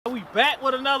back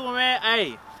with another one, man.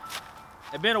 Hey,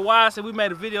 it's been a while since we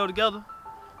made a video together,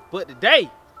 but today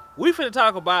we finna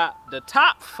talk about the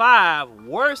top 5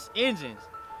 worst engines.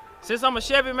 Since I'm a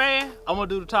Chevy man, I'm gonna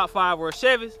do the top 5 worst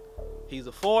Chevys. He's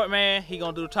a Ford man, he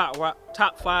gonna do the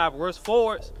top 5 worst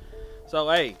Fords. So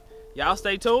hey, y'all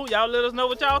stay tuned, y'all let us know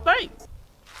what y'all think.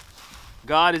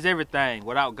 God is everything.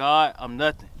 Without God, I'm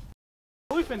nothing.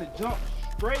 We finna jump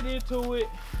straight into it.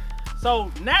 So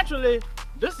naturally,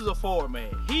 this is a Ford man.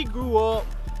 He grew up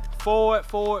Ford.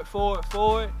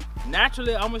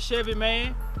 Naturally, I'm a Chevy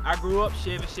man. I grew up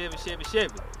Chevy.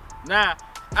 Now,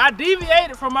 I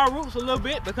deviated from my roots a little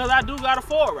bit because I do got a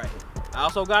Ford right here. I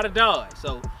also got a Dodge.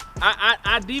 So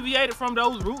I deviated from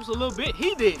those roots a little bit.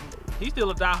 He didn't. He's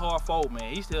still a diehard Ford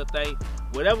man. He still think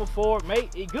whatever Ford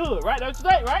make, it good, right? Don't you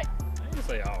think, right? I didn't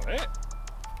say all that.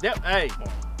 Yep, hey.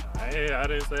 I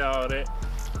didn't say all that.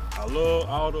 I love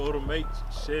all the other makes,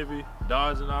 Chevy,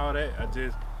 Dodge and all that.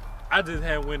 I just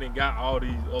haven't went and got all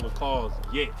these other cars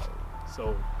yet.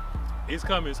 So it's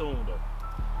coming soon though.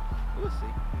 We'll see.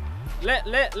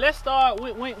 Let's start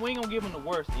with, we ain't gonna give them the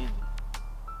worst engine.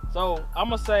 So I'm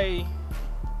gonna say,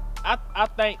 I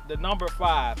think the number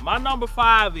 5. My number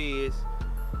 5 is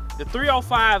the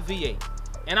 305 V8.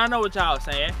 And I know what y'all are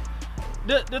saying.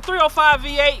 The 305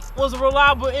 V8 was a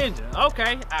reliable engine.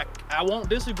 Okay, I won't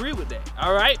disagree with that,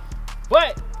 all right?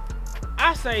 But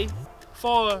I say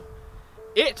for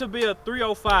it to be a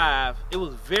 305, it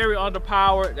was very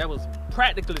underpowered. There was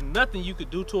practically nothing you could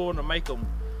do to them to make them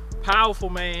powerful,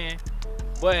 man.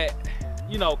 But,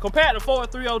 you know, compared to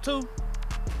Ford 302,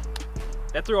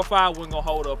 that 305 wasn't gonna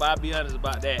hold up. I'll be honest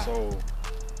about that. So,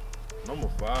 number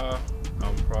 5,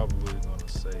 I'm probably gonna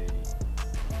say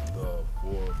the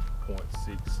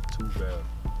 4.62 valve.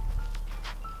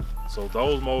 So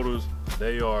those motors,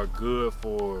 they are good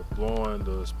for blowing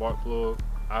the spark plug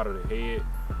out of the head,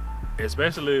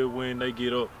 especially when they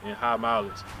get up in high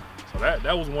mileage. So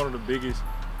that was one of the biggest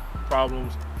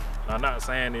problems. I'm not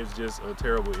saying it's just a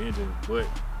terrible engine, but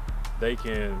they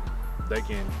can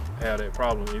have that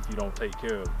problem if you don't take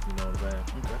care of it, you know what I'm saying?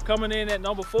 Okay. Coming in at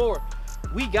number 4,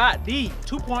 we got the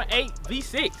 2.8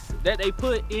 V6 that they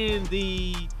put in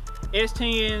the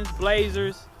S10s,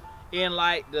 Blazers, in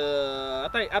like the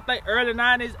I think early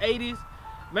 90s, 80s.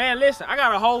 Man, listen, I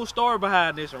got a whole story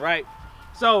behind this one, right?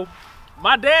 So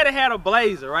my daddy had a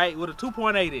Blazer, right, with a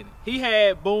 2.8 in it. He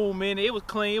had boom in it. It was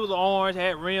clean. It was orange,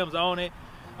 had rims on it.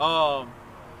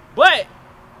 But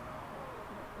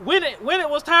when it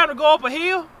was time to go up a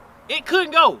hill, it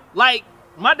couldn't go. Like,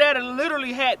 my daddy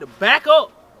literally had to back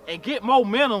up and get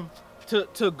momentum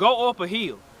to go up a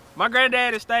hill. My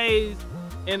granddaddy stays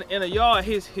in a yard.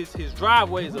 His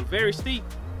driveways are very steep.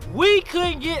 We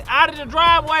couldn't get out of the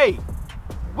driveway.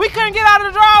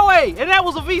 And that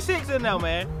was a V6 in there,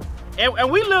 man.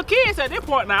 And we little kids at this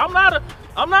point now. I'm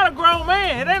not a grown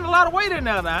man. It ain't a lot of weight in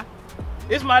there now.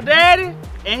 It's my daddy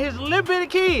and his little bitty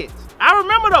kids. I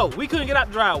remember though, we couldn't get out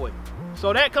the driveway.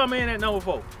 So that come in at number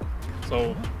 4.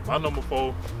 So my number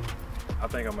 4, I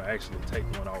think I'm gonna actually take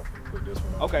one off and put this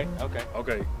one on.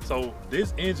 Okay, so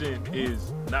this engine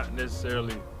is not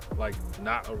necessarily like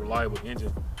not a reliable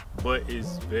engine, but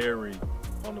it's very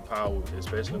underpowered,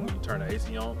 especially when you turn the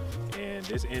AC on. And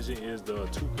this engine is the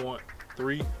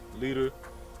 2.3 liter,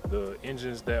 the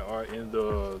engines that are in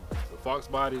the Fox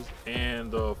bodies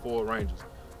and the Ford Rangers.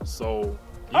 So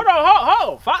hold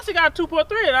on. Foxy got a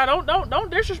 2.3, and I don't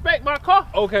disrespect my car.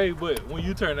 Okay, but when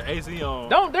you turn the AC on,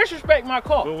 don't disrespect my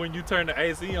car. But when you turn the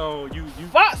AC on, you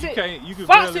Foxy can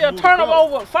Foxy will turn them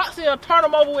over. Foxy will turn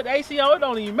them over with the AC on. It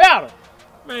don't even matter.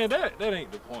 Man, that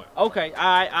ain't the point. Okay, all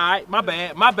right. My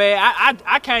bad.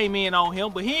 I came in on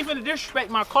him, but he ain't finna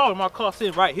disrespect my car. My car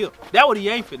sitting right here. That what he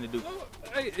ain't finna do.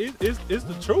 Hey, it's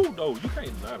the truth though. You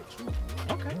can't deny the truth.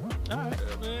 Okay, all right.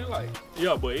 Yeah, man,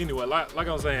 yeah, but anyway, like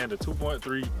I'm saying, the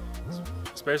 2.3,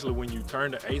 especially when you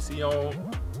turn the AC on,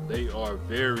 they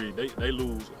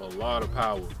lose a lot of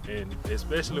power, and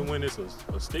especially when it's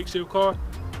a stick shift car,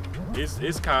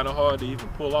 it's kind of hard to even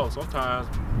pull off. Sometimes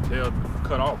they'll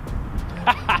cut off.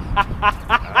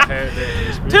 I had that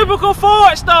experience. Typical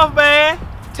Ford stuff, man.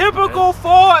 Typical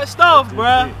Ford stuff,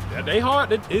 bruh. It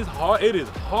is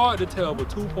hard to tell with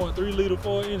 2.3 liter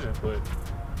Ford engine, but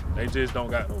they just don't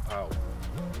got no power.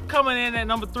 Coming in at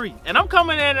number 3, and I'm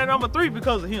coming in at number 3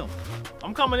 because of him.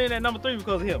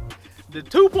 The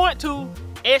 2.2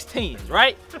 S10s,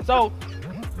 right? So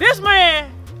this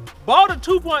man bought a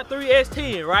 2.3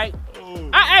 S10, right?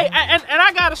 And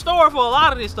I got a story for a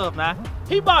lot of this stuff now.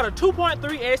 He bought a 2.3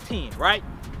 S10, right?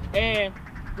 And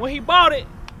when he bought it,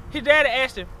 his daddy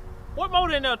asked him, "What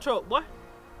motor in that truck, boy?"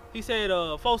 He said,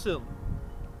 4-cylinder.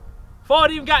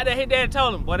 Ford even got there, his dad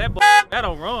told him, boy, that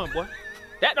don't run, boy.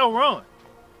 That don't run.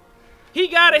 He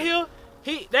got it here.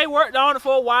 They worked on it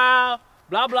for a while.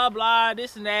 Blah blah blah.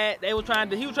 This and that. He was trying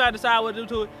to decide what to do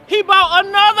to it. He bought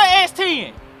another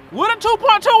S10 with a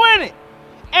 2.2 in it,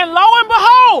 and lo and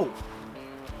behold,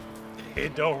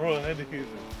 it don't run either.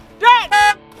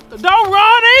 That don't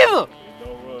run either. It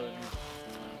don't run either.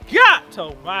 God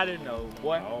almighty no,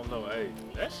 boy. I don't know. Hey,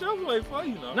 that's Chevrolet for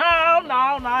you, know. No.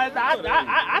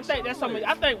 I think that's something.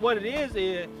 I think what it is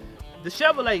the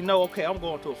Chevrolet know, okay, I'm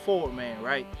going to a Ford man,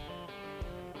 right?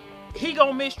 He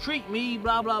gonna mistreat me,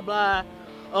 blah blah blah.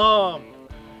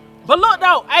 But look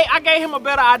though, hey, I gave him a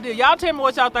better idea. Y'all tell me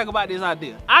what y'all think about this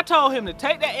idea. I told him to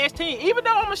take that S10, even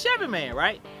though I'm a Chevy man,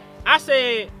 right? I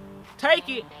said, take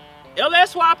it,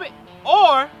 LS swap it,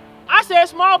 or I said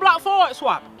small block Ford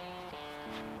swap it.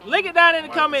 Link it down in the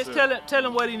comments, tell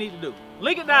him what he need to do.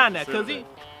 Link it down there, cause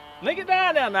link it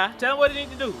down there now. Tell him what he need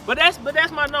to do. But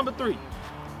that's my number 3.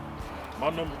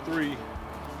 My number 3,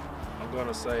 I'm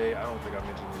gonna say, I don't think I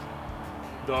mentioned this.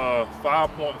 The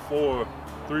 5.4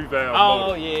 3-valve motor.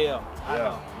 Oh yeah. I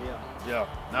know. Yeah.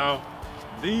 Now,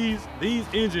 these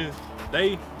engines,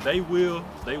 they will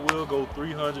go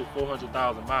 300,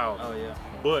 400,000 miles. Oh yeah.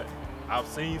 But I've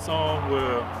seen some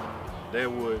where they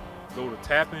would go to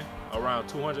tapping around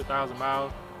 200,000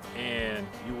 miles, and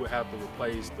you would have to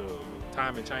replace the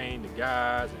timing chain, the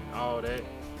guides, and all that.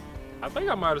 I think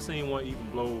I might have seen one even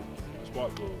blow the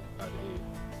spark plug out of the head.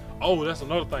 Oh, that's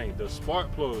another thing. The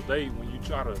spark plugs, when you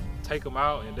try to take them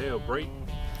out and they'll break.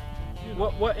 You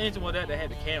know. What engine was that had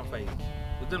the cam phase?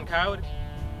 Was them Coyotes?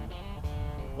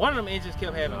 One of them engines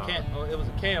kept having it was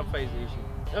a cam phase issue.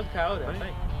 That was a Coyote, I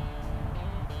think.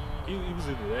 It was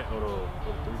either that or the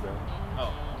 3-valve.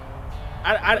 Oh.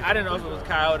 I didn't know if it was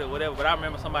Coyote or whatever, but I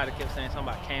remember somebody kept saying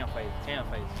something about cam phase.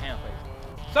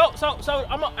 So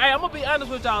I'm gonna be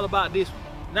honest with y'all about this one.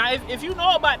 Now, if you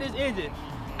know about this engine,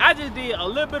 I just did a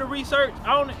little bit of research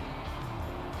on it,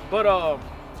 but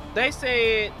they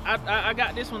said I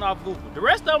got this one off Google. The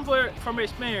rest of them from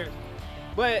experience,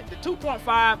 but the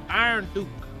 2.5 Iron Duke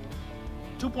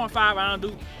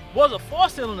was a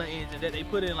 4-cylinder engine that they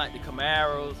put in like the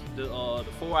Camaros, the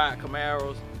 4-eyed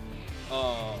Camaros.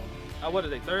 What are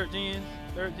they? Third gens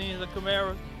of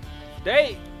Camaros.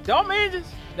 Them engines,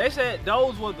 they said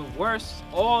those were the worst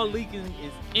oil leaking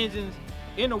engines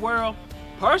in the world.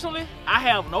 Personally, I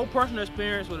have no personal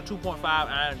experience with a 2.5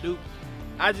 Iron Duke.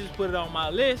 I just put it on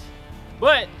my list,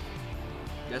 but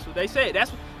that's what they say.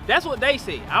 That's what they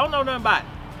say. I don't know nothing about it.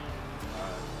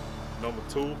 Number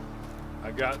 2,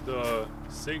 I got the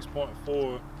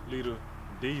 6.4 liter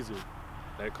diesel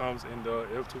that comes in the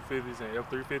F250s and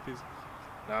F350s.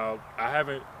 Now, I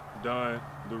haven't done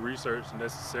the research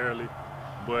necessarily,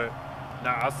 but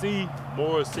now I see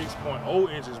more 6.0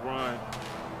 engines run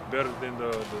better than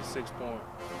the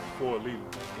 6.4 liter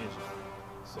engine.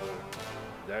 So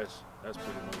that's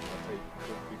pretty much my take,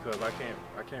 because I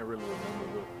can't really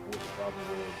remember what the problem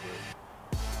was.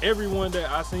 But everyone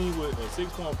that I seen with a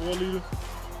 6.4 liter,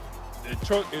 the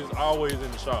truck is always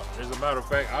in the shop. As a matter of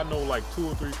fact, I know like 2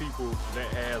 or 3 people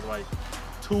that has like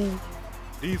 2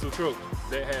 diesel trucks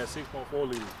that has 6.4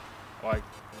 liters. Like,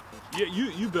 yeah,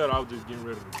 you better off just getting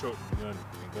rid of the truck and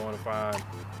going to find.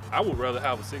 I would rather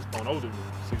have a 6.0 than a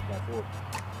 6.4.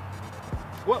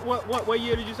 What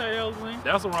year did you say that was in?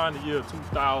 That's around the year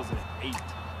 2008.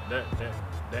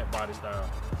 That body style.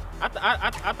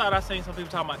 I thought I seen some people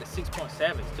talking about the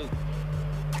 6.7s too.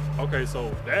 Okay,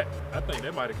 so I think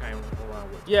that might have came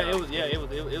around with. Yeah, it was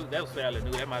that was fairly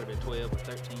new. That might have been 12 or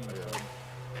 13 or something.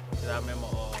 Cause I remember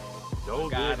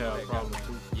those did have problems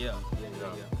too. Yeah.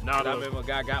 Now I remember a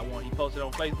guy got one. He posted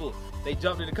on Facebook. They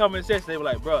jumped in the comment section. They were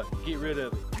like, "Bro, get rid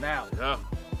of it now."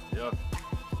 Yeah.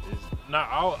 Now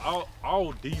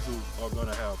all diesels are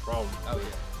gonna have problems. Oh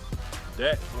yeah.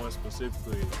 That one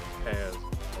specifically has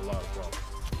a lot of problems.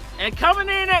 And coming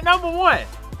in at number 1,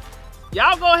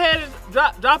 y'all go ahead and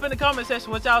drop in the comment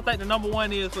section what y'all think the number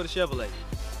 1 is for the Chevrolet.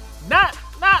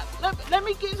 Let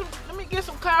me get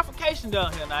some clarification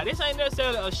down here. Now, this ain't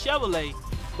necessarily a Chevrolet,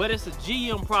 but it's a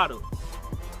GM product.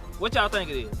 What y'all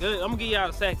think it is? I'm gonna give y'all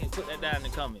a second. Put that down in the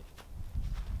comments.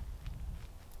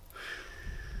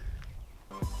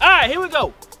 All right, here we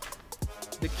go.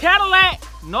 The Cadillac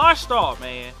North Star,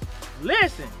 man.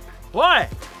 Listen, boy.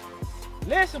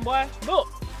 Look,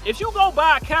 if you go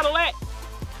buy a Cadillac,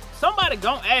 somebody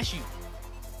gonna ask you,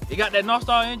 it got that North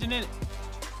Star engine in it?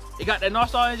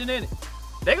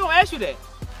 They gonna ask you that.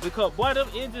 Because, boy, them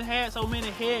engines had so many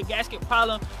head gasket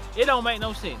problems, it don't make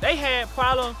no sense. They had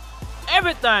problems,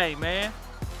 everything, man.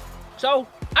 So,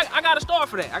 I got a story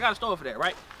for that.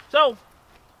 Right? So,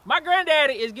 my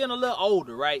granddaddy is getting a little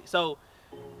older, right? So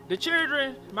the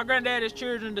children, my granddaddy's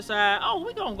children decide, oh,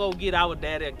 we gonna go get our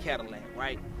daddy a Cadillac,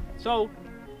 right? So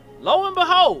lo and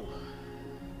behold,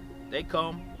 they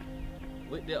come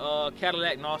with the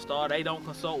Cadillac North Star. They don't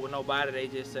consult with nobody. They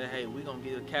just say, hey, we gonna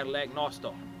get a Cadillac North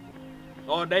Star.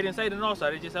 Or they didn't say the North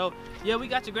Star. They just said, oh, yeah, we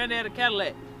got your granddad a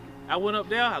Cadillac. I went up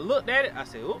there, I looked at it, I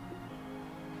said, oh,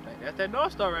 that's that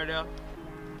North Star right there.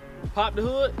 Popped the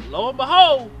hood, lo and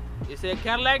behold, it said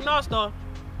Cadillac North Star.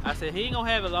 I said, he ain't gonna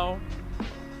have it long.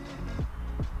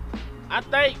 I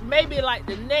think maybe like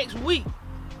the next week,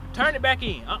 turn it back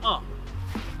in.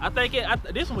 I think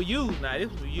this one was used now. This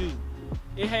one was used.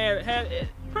 It had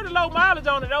pretty low mileage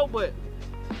on it though, but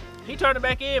he turned it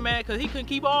back in, man, because he couldn't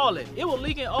keep all it. It was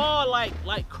leaking oil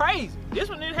like crazy. This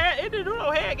one it didn't do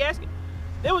no head gasket.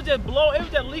 It was just blowing. It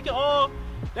was just leaking oil.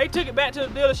 They took it back to the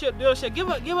dealership. Dealership,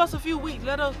 give us a few weeks.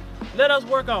 Let us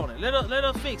work on it. Let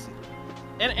us fix it.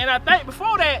 And I think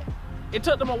before that, it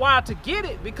took them a while to get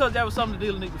it because that was something the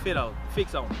dealer needed to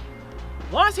fix on it.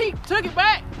 Once he took it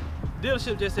back,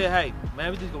 dealership just said, hey,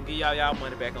 man, we just gonna give y'all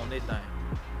money back on this thing.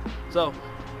 So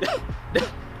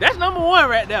that's number one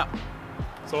right there.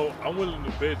 So I'm willing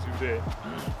to bet you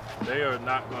that they are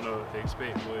not gonna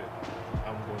expect what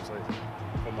I'm gonna say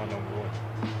for my number one.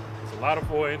 There's a lot of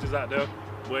 4 inches out there,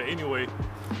 but anyway,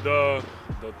 the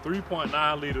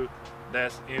 3.9 liter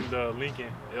that's in the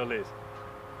Lincoln LS.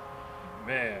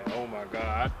 Man, oh my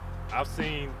God! I've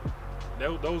seen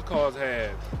those cars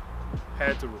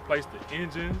had to replace the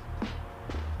engine.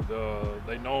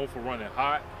 They known for running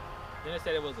hot. Then they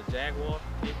said it was a Jaguar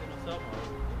engine or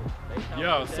something.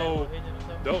 Yeah, so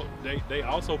they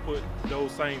also put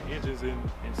those same engines in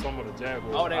some of the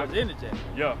Jaguars. Oh, they was in the Jaguar.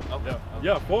 Yeah, okay.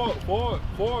 Yeah.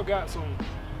 Ford got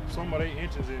some of their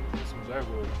engines in some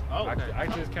Jaguars. Oh, okay. I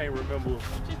just can't remember.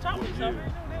 She taught me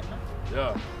something.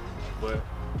 Yeah, but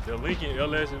the Lincoln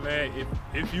LS, man,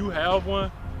 if you have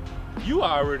one, you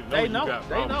already know they you know. got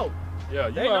They problems. know. Yeah,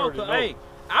 they already know. Hey,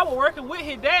 I was working with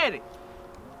his daddy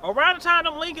around the time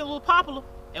them Lincolns was popular,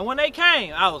 and when they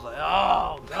came, I was like,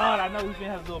 oh God, I know we finna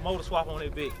have to do a motor swap on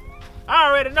that bitch. I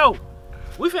already know.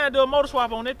 We finna do a motor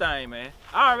swap on this thing, man.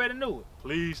 I already knew it.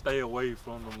 Please stay away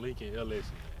from them Lincoln LS, man.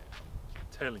 I'm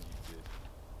telling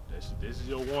you, this is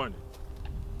your warning.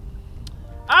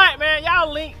 Alright, man,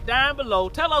 y'all link down below.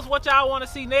 Tell us what y'all want to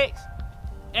see next.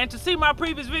 And to see my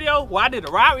previous video where I did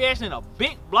a ride reaction in a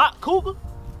big block Cougar,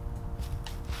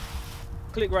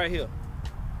 click right here.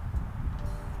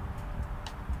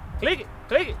 Click it.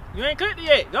 You ain't clicked it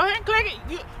yet. Go ahead and click it.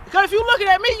 Because if you looking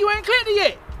at me, you ain't clicked it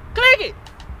yet. Click it.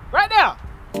 Right there.